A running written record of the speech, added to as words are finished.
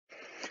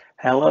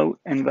Hello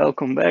and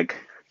welcome back.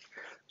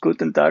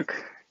 Guten Tag.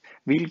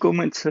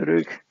 Willkommen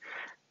zurück.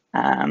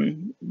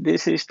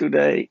 This is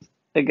today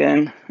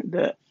again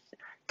the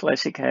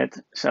classic head.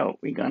 So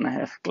we're gonna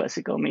have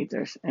classical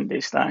meters, and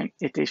this time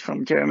it is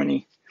from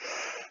Germany.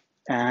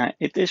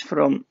 It is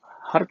from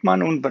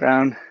Hartmann und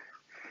Braun,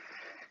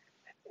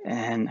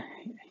 and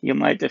you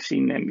might have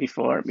seen them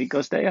before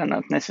because they are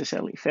not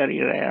necessarily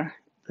very rare,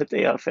 but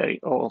they are very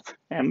old.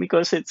 And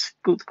because it's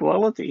good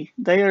quality,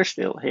 they are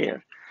still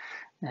here.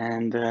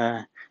 And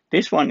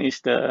this one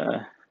is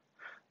the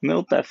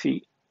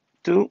Multavi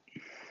 2.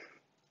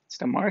 It's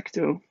the Mark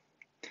II.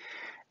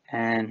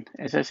 And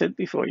as I said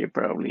before, you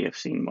probably have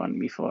seen one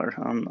before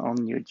on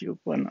YouTube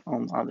and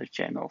on other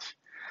channels.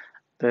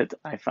 But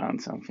I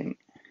found something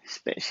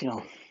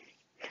special.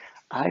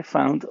 I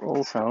found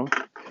also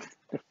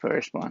the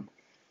first one,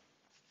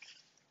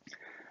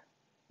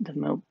 the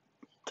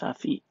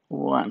Multavi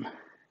 1.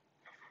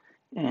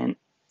 And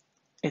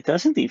it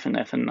doesn't even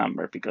have a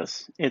number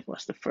because it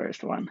was the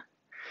first one.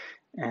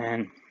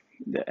 And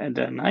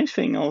the nice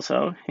thing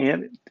also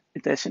here,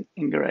 it has an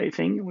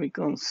engraving. We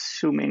can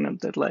zoom in on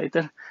that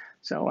later.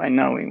 So I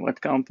know in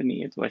what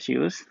company it was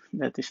used.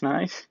 That is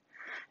nice.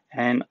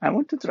 And I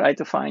want to try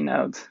to find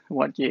out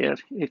what year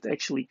it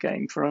actually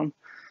came from.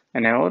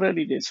 And I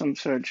already did some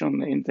search on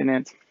the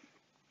internet.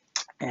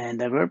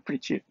 And they were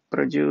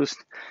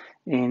produced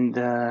in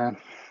the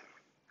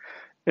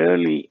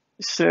early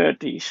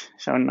 30s.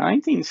 So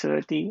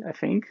 1930, I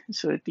think,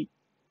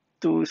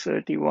 32,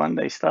 31,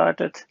 they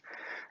started.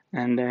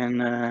 And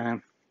then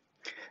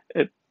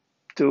up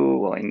to,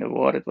 well, in the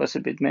war it was a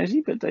bit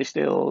messy, but they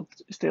still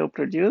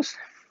produced.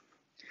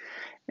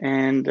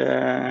 And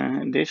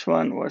this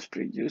one was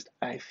produced,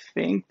 I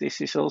think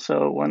this is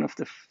also one of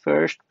the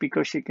first,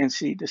 because you can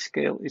see the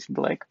scale is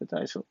black, but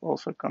I shall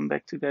also come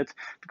back to that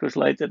because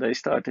later they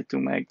started to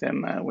make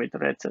them with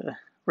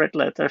red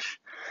letters,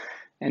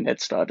 and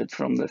that started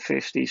from the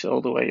 50s all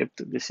the way up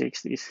to the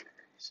 60s.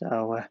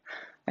 So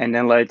and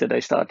then later they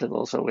started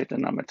also with the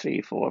number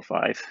 3, 4,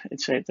 5,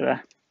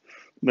 etc.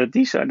 But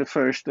these are the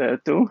first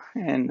two,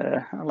 and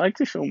I like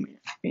to zoom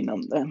in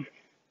on them.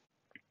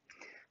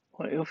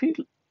 Well, if we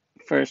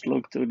first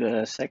look to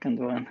the second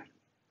one,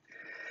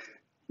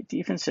 it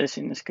even says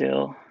in the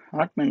scale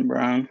Hartmann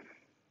Braun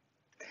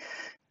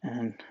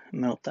and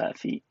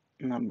Multavi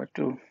number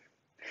 2.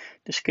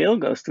 The scale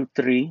goes to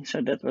 3, so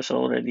that was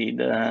already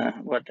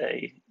what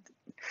they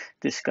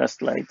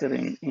discussed later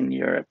in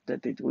Europe,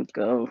 that it would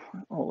go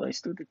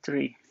always to the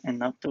 3 and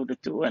not to the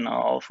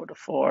 2.5 or the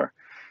 4.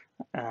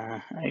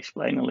 I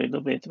explained a little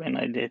bit when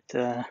I did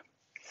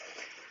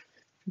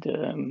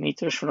the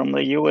meters from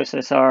the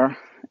USSR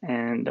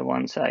and the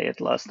ones I had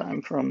last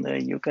time from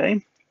the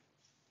UK.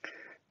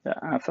 The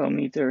AFO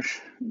meters,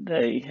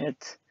 they had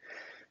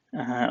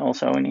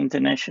also an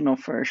international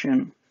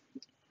version,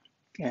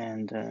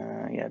 and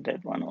yeah,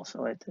 that one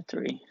also had the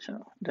 3.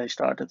 So they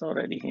started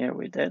already here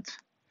with that.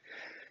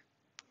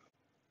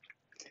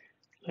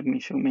 Let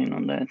me zoom in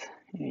on that.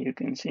 Here you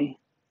can see.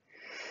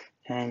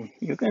 And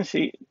you can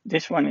see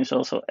this one is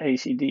also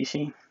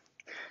AC/DC.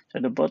 So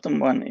the bottom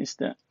one is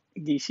the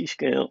DC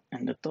scale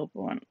and the top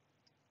one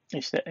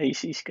is the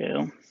AC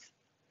scale.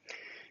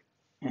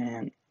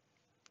 And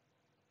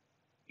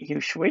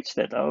you switch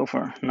that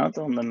over, not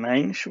on the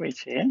main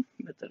switch here,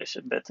 but there is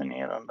a button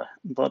here on the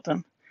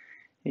bottom.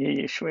 Here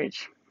you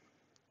switch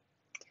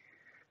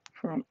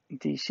from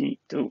DC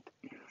to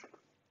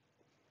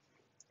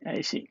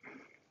AC.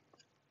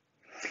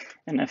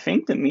 And I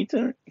think the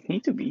meter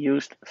need to be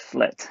used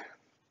flat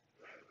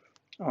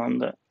on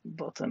the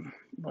bottom.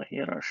 But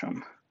here are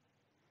some.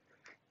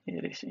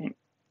 Here is in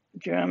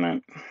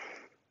German,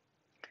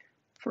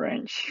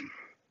 French,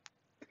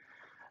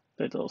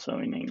 but also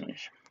in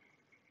English.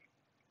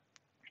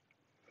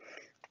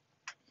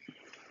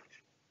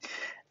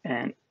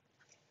 And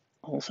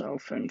also,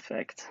 fun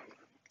fact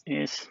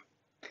is,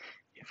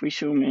 if we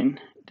zoom in,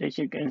 that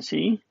you can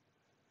see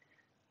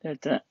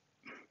that the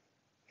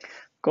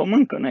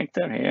common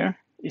connector here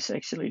is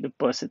actually the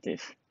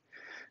positive,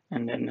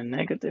 and then the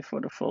negative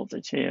for the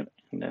voltage here,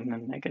 and then the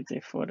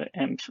negative for the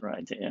amps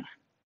right here.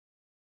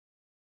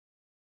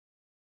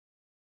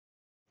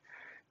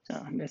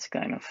 So that's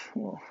kind of,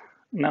 well,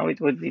 now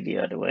it would be the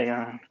other way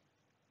around.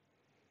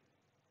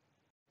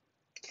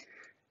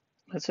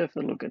 Let's have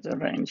a look at the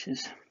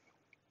ranges.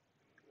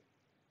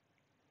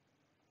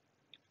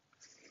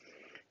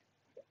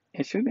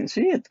 As you can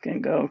see, it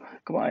can go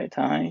quite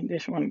high.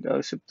 This one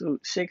goes up to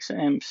 6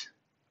 amps,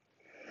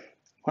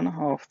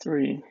 1.5,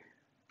 3.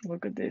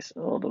 Look at this,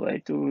 all the way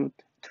to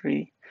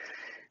 3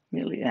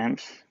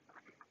 milliamps.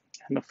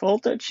 And the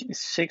voltage is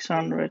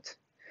 600,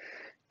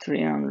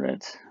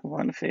 300,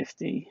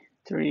 150,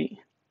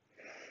 3,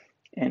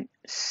 and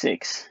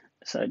 6.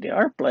 So they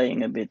are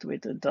playing a bit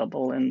with the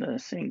double and the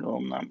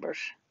single numbers.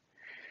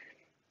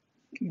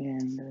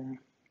 And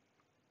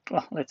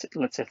well,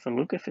 let's have a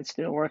look if it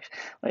still works.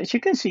 As you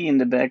can see in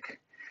the back,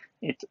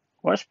 it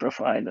was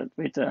provided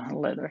with a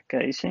leather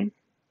casing.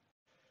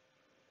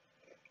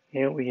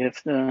 Here we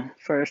have the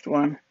first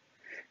one.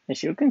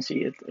 as you can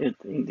see, it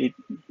indeed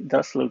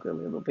does look a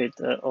little bit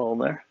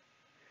older.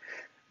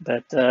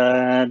 But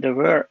there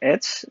were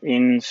ads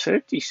in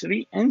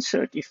 33 and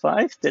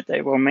 35 that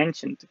they were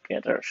mentioned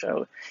together.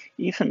 So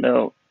even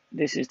though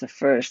this is the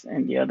first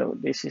and the other,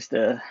 this is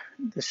the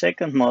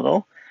second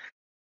model,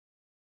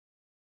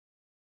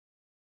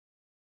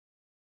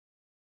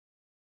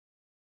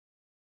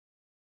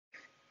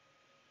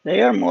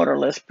 they are more or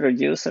less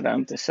produced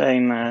around the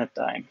same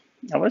time.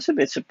 I was a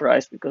bit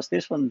surprised because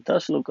this one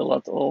does look a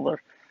lot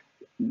older,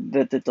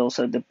 but it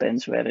also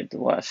depends where it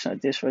was. So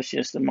this was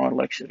just a more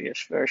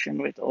luxurious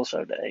version with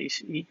also the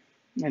AC,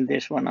 and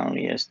this one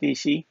only has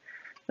DC.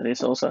 There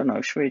is also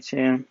no switch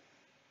here.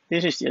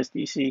 This is just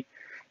DC,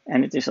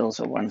 and it is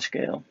also one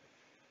scale.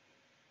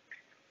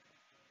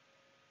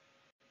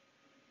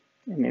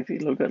 And if you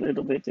look a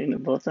little bit in the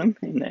bottom,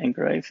 in the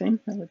engraving,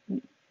 let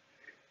me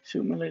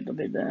zoom a little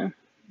bit there.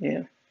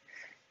 Here,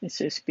 it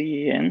says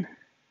PEN,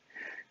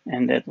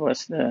 and that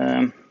was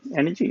the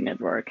energy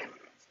network.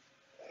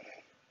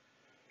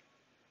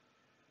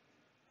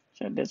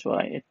 So that's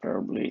why it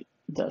probably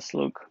does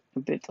look a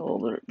bit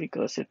older,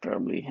 because it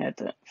probably had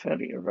a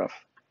very rough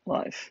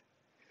life.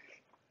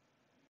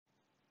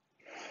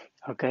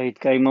 Okay, it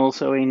came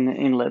also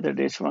in leather,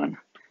 this one.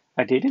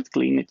 I didn't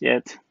clean it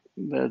yet,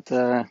 but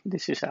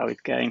this is how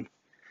it came.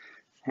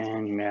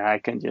 And yeah, I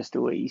can just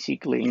do an easy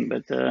clean,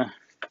 but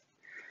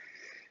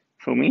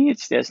for me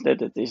it's just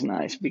that it is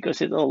nice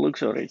because it all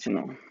looks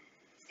original.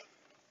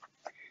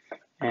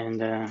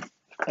 And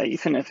I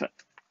even have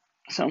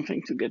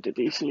something to get it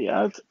easily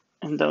out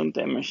and don't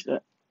damage the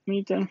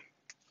meter.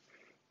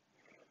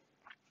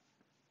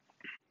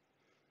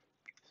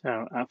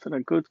 So after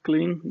a good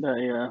clean,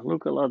 they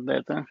look a lot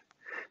better.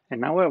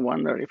 And now I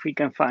wonder if we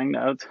can find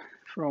out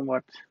from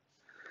what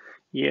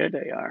year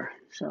they are.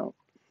 So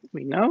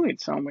we know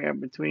it's somewhere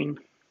between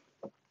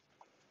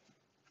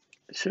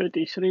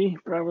 33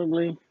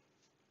 probably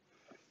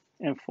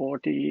and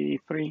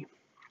 43.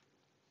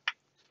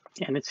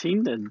 And it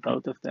seemed that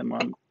both of them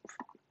are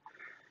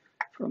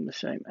from the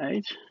same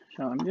age.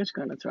 So I'm just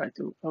going to try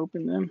to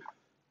open them.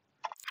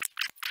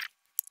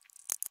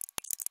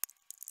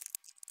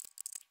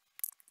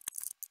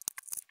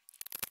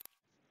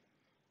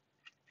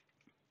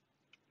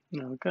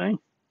 Okay,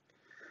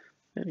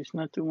 there is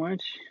not too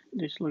much.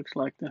 This looks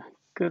like the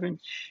current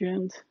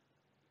shunt.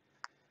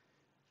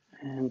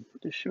 And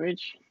the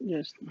switch,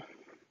 just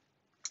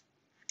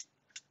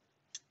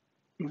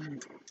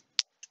look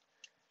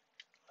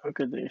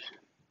at this.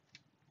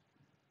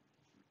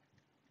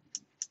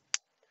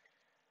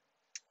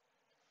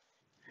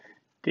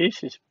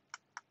 This is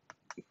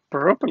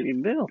properly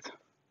built.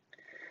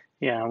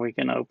 Yeah, we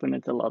can open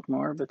it a lot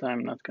more, but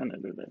I'm not going to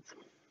do that.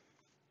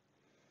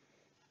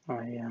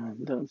 I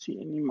don't see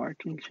any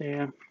markings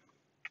here.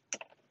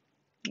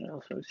 I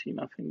also see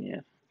nothing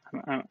here.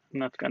 I'm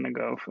not going to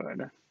go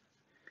further,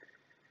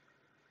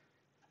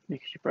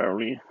 because you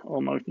probably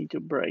almost need to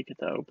break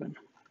it open.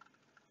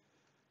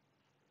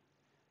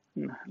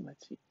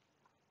 Let's see.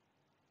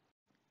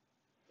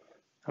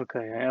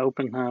 Okay, I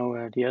opened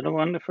now the other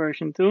one, the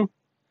version 2.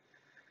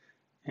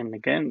 And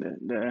again,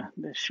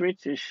 the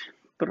switch is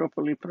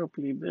properly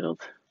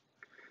built.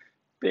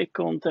 Big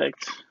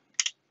contacts.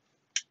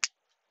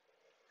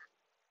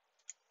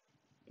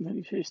 The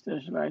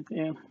resistors right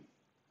there.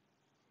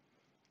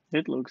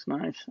 It looks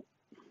nice.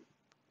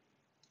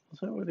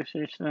 Also a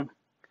resistor.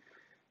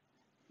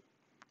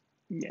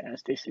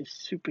 Yes, this is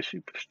super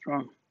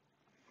strong.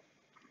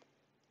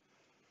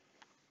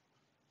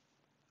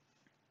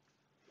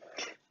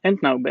 And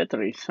no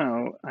battery,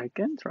 so I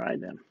can try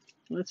them.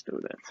 Let's do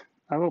that.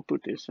 I will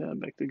put this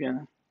back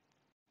together.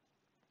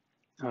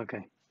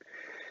 Okay,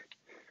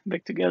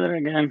 back together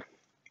again.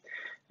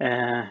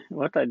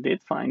 What I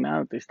did find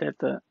out is that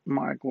the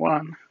Mark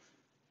 1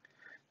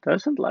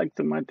 doesn't like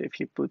too much if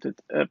you put it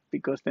up,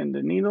 because then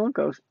the needle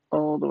goes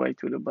all the way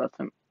to the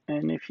bottom.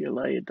 And if you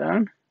lay it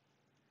down,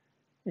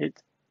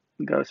 it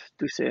goes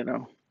to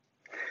 0.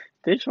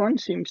 This one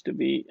seems to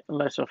be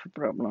less of a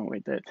problem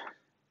with it.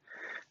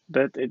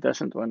 But it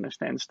doesn't want to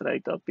stand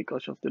straight up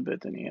because of the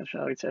button here.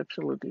 So it's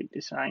absolutely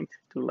designed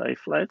to lay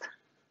flat.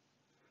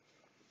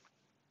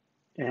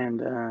 And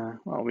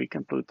well, we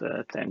can put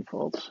 10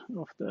 volts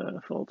of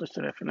the voltage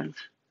reference.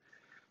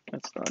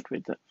 Let's start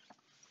with the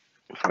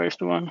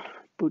first one.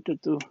 Put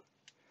it to,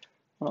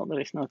 well, there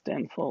is no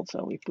 10 volts,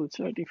 so we put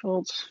 30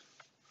 volts.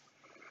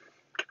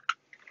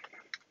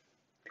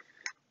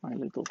 My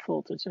little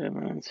voltage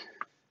reference.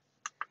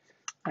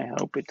 I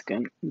hope it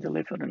can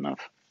deliver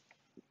enough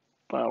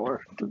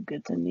power to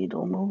get the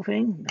needle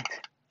moving, but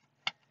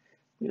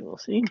we will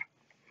see.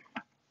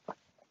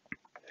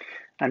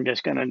 I'm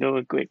just gonna do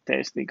a quick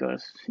test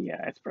because,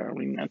 yeah, it's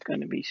probably not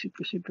gonna be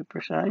super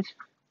precise.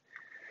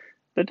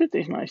 But it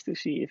is nice to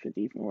see if it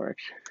even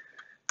works.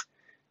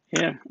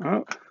 Here,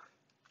 oh,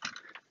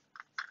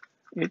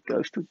 it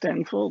goes to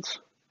 10 volts.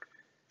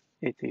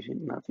 It is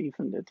not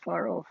even that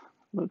far off.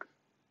 Look.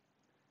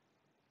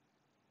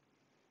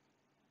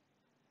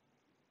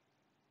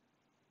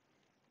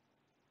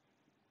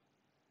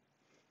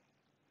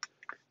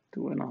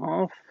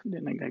 2.5,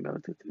 then I can go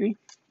to 3.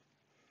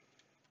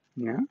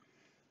 Yeah,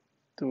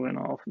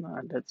 2.5.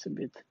 Now that's a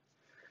bit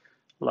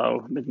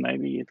low, but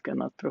maybe it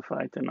cannot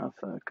provide enough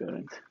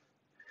current.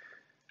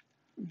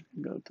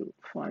 Go to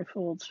 5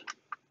 volts.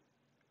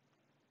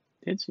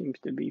 It seems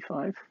to be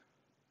 5.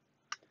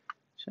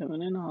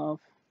 7.5,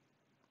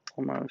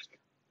 almost,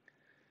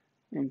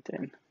 and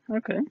 10.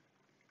 Okay,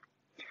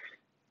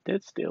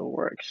 that still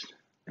works.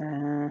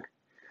 I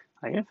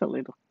have a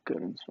little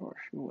current source.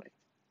 Wait,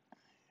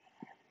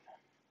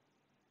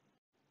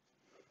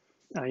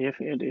 I have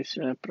here this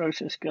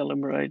process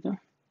calibrator.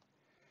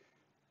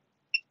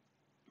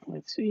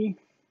 Let's see.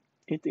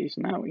 It is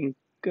now in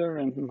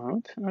current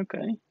mode.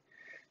 Okay,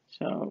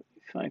 so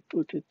if I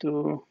put it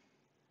to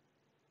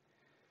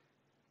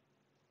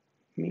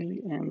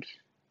milliamps,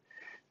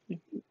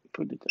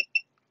 put it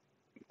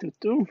to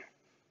 2,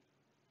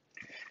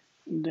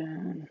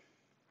 then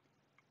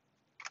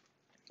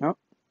oh,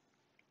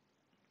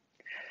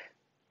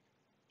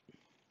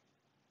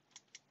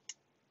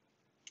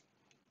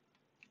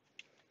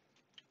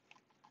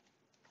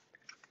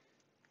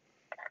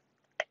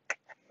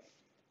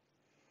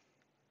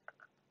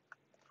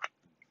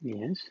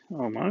 yes,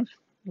 almost.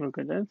 Look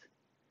at that.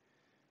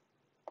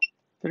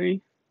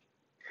 3.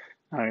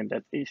 Oh,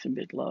 that is a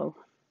bit low.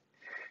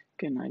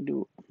 Can I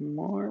do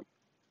more?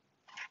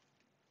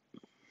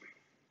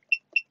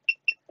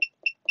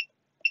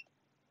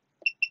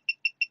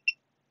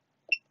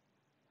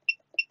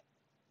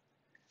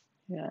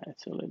 Yeah,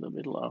 it's a little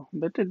bit low,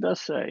 but it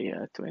does say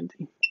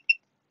 20.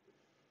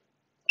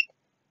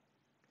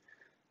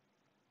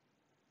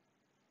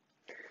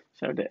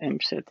 So the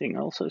amp setting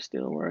also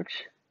still works.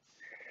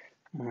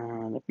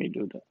 Let me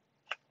do the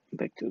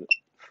back to the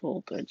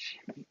voltage,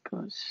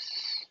 because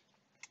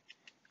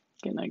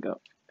can I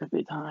go a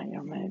bit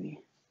higher maybe?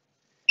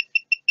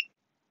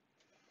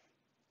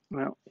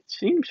 Well, it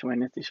seems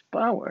when it is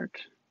powered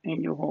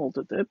and you hold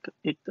it up,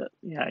 it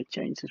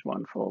changes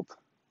 1 volt.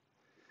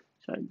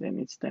 So then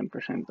it's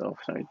 10% off.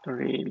 So it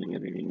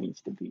really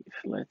needs to be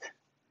flat.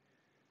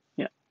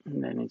 Yeah,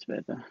 and then it's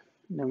better.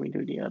 Then we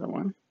do the other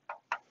one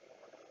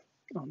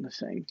on the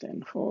same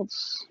 10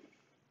 volts.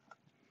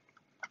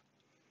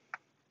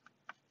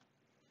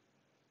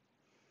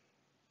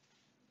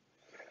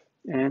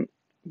 And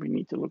we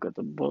need to look at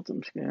the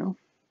bottom scale.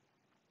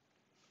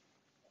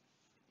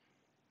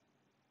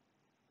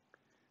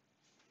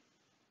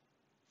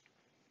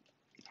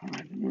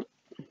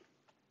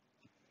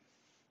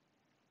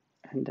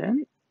 And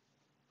then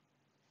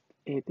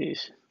it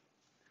is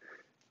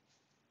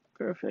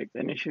perfect.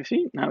 And as you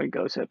see, now it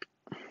goes up.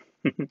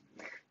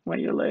 When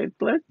you lay it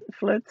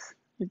flat,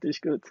 it is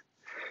good.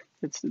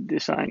 It's the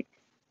design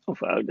of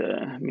how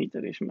the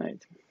meter is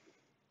made.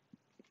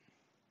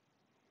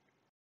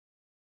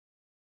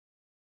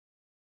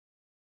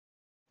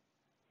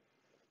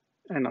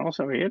 And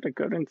also here the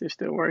current is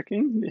still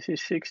working. This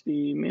is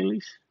 60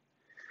 millis.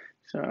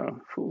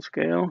 So full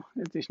scale,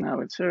 it is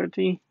now at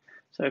 30.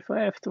 So if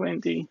I have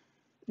 20,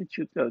 it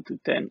should go to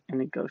 10,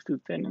 and it goes to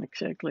 10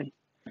 exactly.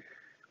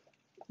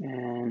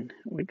 And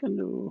we can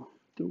do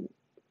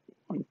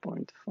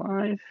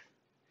 1.5,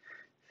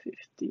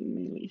 50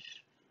 millis,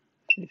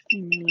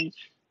 50 millis.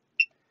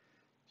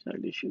 So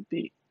this should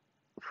be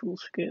full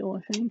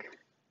scale, I think.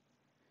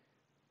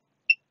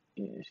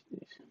 Yes,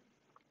 this.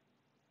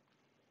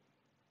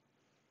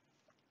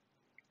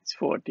 It's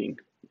 14.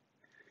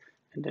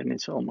 And then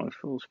it's almost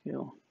full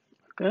scale.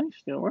 Okay,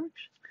 still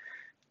works.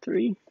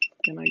 3.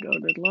 Can I go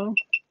that low?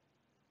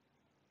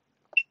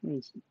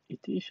 It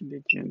is a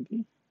bit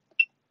jumpy.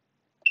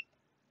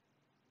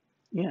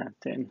 Yeah,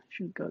 10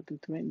 should go to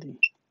 20.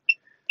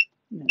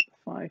 Yeah,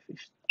 5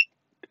 is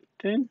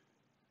 10.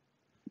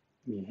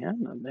 Yeah,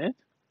 not bad.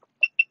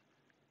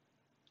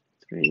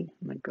 3.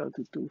 Let's go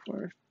to 2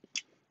 first.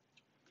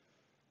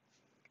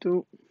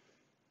 2.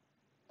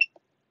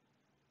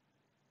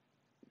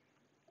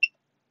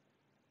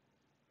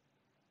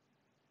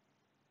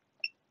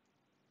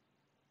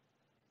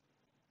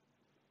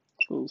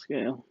 Full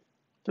scale.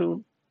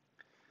 2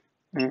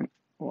 and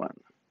 1.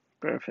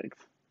 Perfect.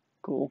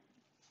 Cool.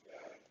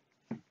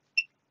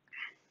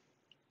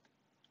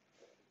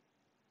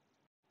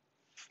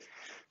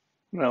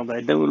 Well,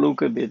 they do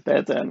look a bit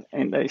better,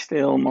 and they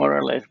still more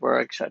or less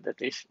work, so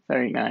that is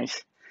very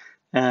nice.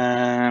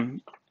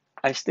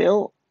 I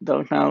still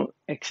don't know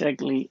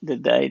exactly the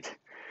date.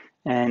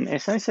 And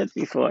as I said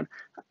before,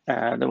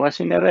 there was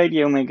in a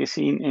radio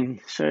magazine in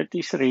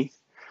 33,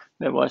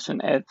 there was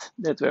an ad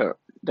that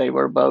they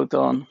were both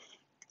on,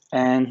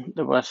 and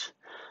there was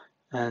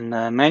a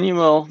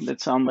manual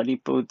that somebody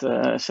put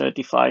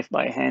 35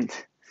 by hand,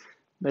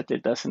 but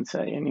it doesn't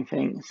say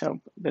anything. So,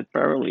 but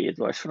probably it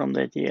was from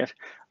that year.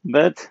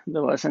 But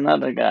there was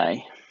another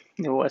guy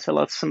who was a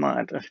lot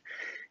smarter,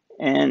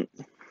 and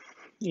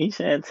he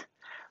said,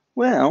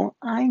 "Well,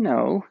 I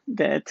know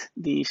that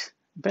these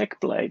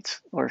backplates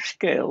or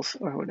scales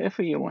or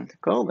whatever you want to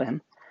call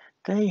them,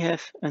 they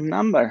have a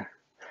number,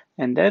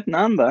 and that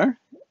number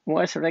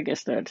was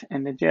registered,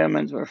 and the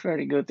Germans were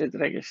very good at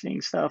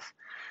registering stuff,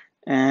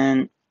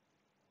 and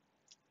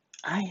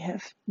I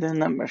have the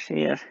numbers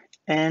here,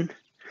 and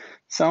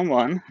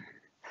someone,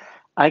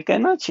 I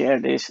cannot share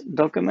this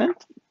document,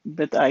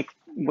 but I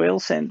will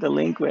send the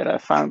link where I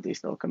found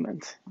this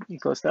document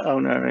because the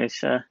owner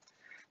is,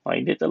 well,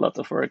 he did a lot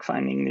of work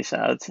finding this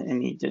out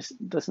and he just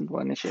doesn't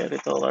want to share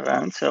it all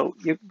around. So,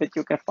 but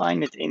you can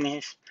find it in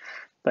his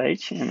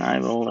page and I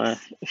will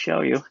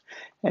show you.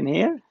 And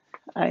here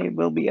I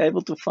will be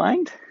able to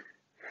find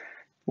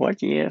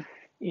what year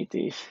it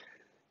is.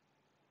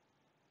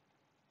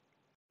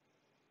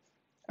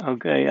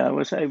 Okay, I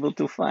was able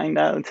to find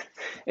out.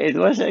 It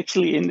was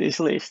actually in this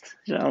list.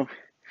 So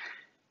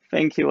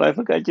thank you. I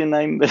forgot your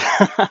name, but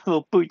I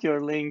will put your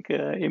link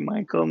in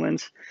my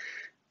comments.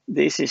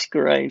 This is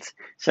great.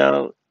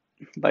 So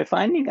by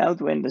finding out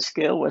when the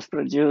scale was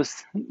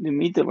produced, the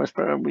meter was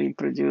probably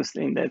produced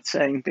in that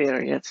same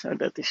period. So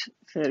that is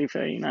very,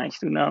 very nice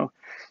to know.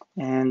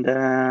 And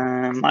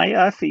my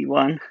RV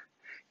one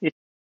is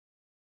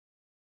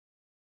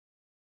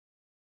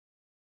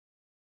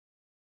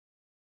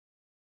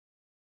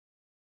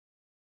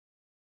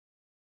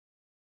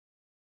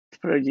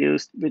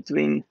produced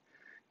between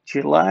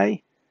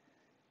July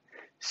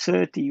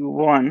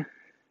 31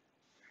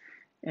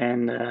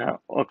 and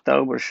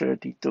October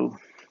 32.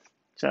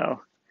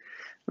 So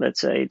let's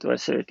say it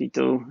was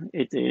 32.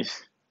 It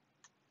is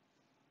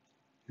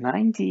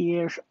 90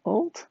 years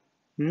old.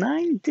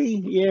 90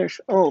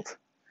 years old.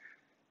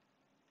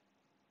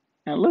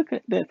 And look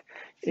at that.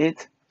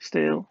 It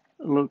still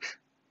looks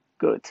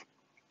good.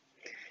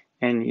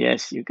 And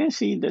yes, you can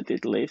see that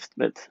it lived,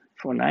 but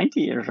for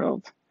 90 years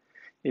old,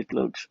 it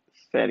looks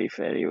very,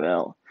 very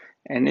well.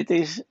 And it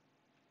is,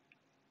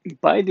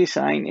 by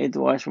design, it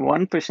was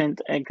 1%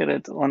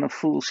 accurate on a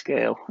full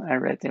scale. I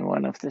read in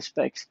one of the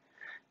specs.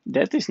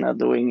 That is not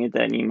doing it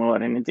anymore,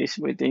 and it is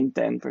within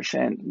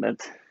 10%,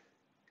 but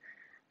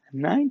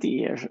 90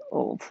 years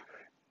old.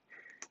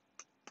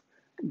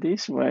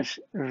 This was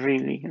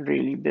really,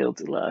 really built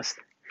to last.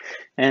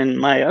 And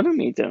my other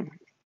meter,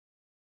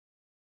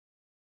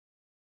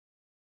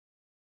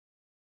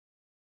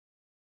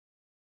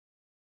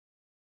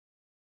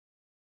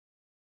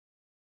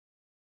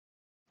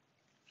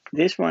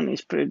 this one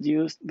is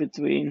produced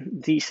between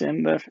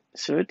December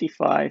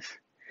 35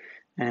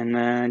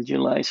 and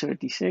July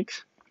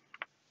 36.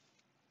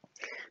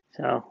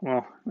 So,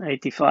 well,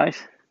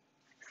 85.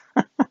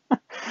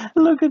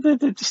 Look at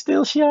it, it's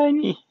still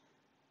shiny.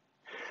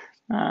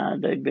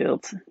 They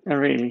built,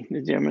 really,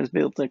 the Germans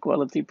built a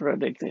quality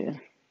product here.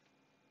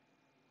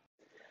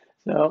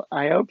 So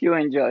I hope you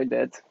enjoyed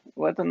that.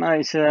 What a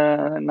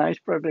nice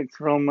product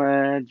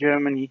from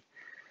Germany.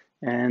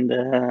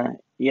 And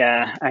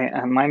yeah,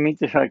 my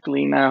meters are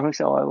clean now,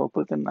 so I will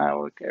put them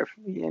now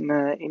carefully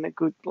in a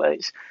good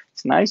place.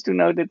 It's nice to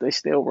know that they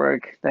still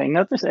work. They're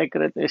not as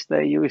accurate as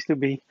they used to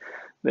be,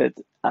 but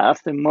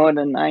after more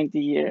than 90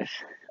 years,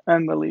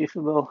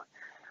 unbelievable.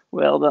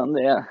 Well done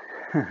there.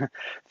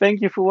 Thank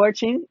you for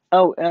watching.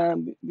 Oh,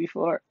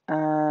 before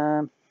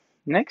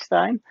next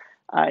time,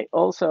 I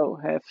also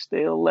have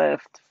still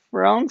left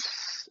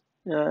France,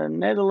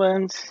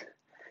 Netherlands,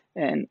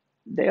 and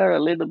they are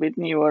a little bit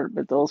newer,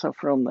 but also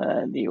from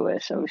the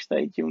US. So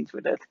stay tuned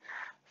for that.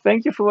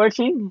 Thank you for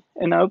watching,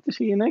 and I hope to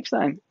see you next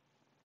time.